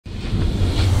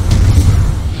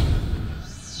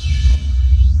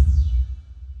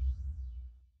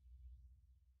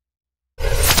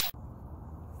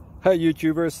Hey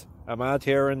YouTubers, I'm out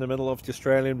here in the middle of the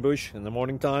Australian bush in the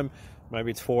morning time. Maybe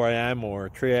it's 4 a.m. or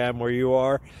 3 a.m. where you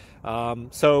are.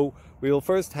 So we'll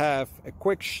first have a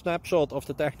quick snapshot of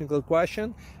the technical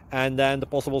question and then the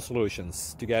possible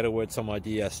solutions, together with some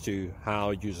ideas to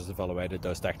how users evaluated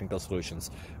those technical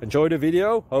solutions. Enjoy the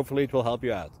video, hopefully it will help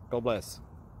you out. God bless.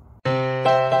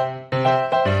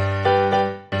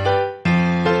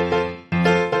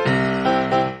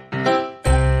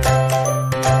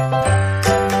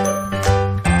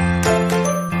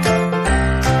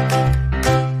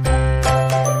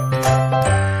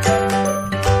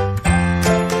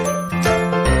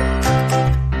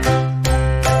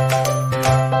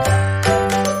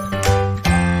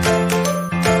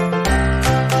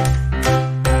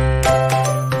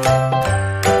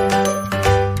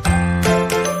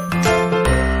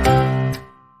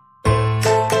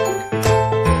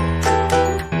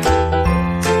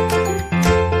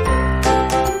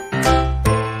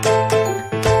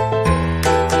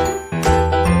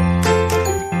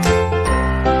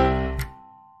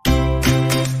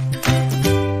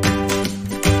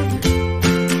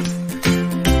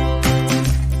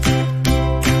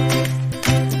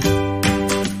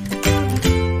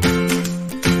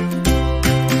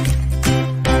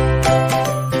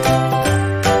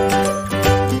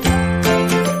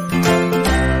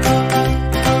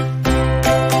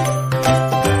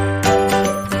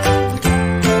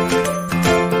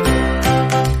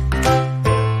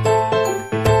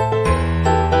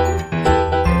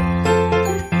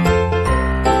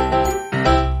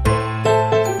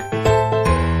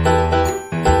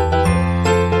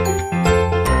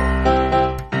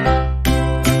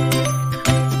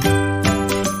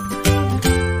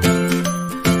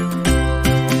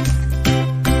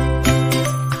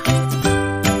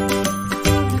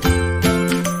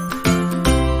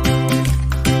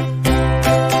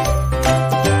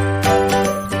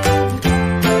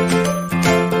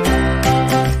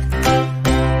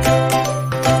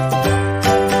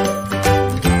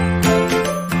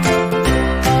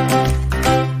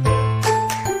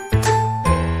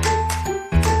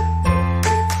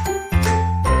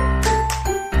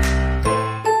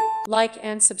 Like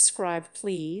and subscribe,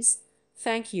 please.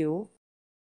 Thank you.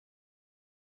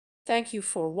 Thank you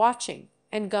for watching,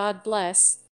 and God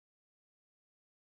bless.